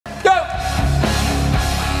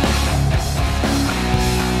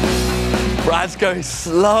Brad's going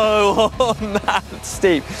slow on that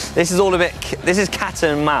steep. This is all a bit, this is cat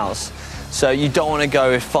and mouse. So you don't want to go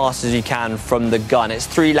as fast as you can from the gun. It's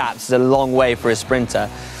 3 laps, it's a long way for a sprinter.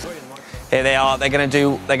 Here they are, they're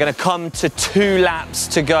gonna come to 2 laps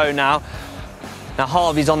to go now. Now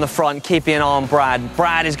Harvey's on the front, keeping an eye on Brad.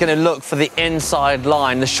 Brad is gonna look for the inside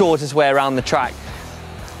line, the shortest way around the track.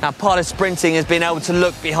 Now part of sprinting is being able to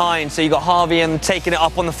look behind, so you've got Harvey and taking it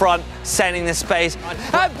up on the front, setting the space.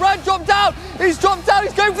 And Brad dropped out! He's dropped out,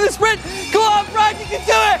 he's going for the sprint! Go on, Brad, you can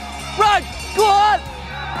do it! Brad, go on!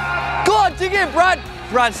 Go on, dig in, Brad!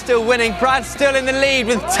 Brad's still winning, Brad's still in the lead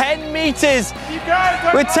with 10 metres!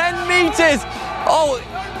 With 10 metres!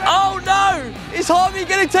 Oh no! Is Harvey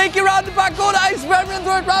going to take it around the back corner? He's going to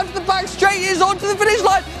throw it round to the back straight, he's onto the finish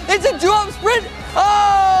line! It's a 2-up sprint!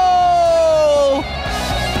 Oh!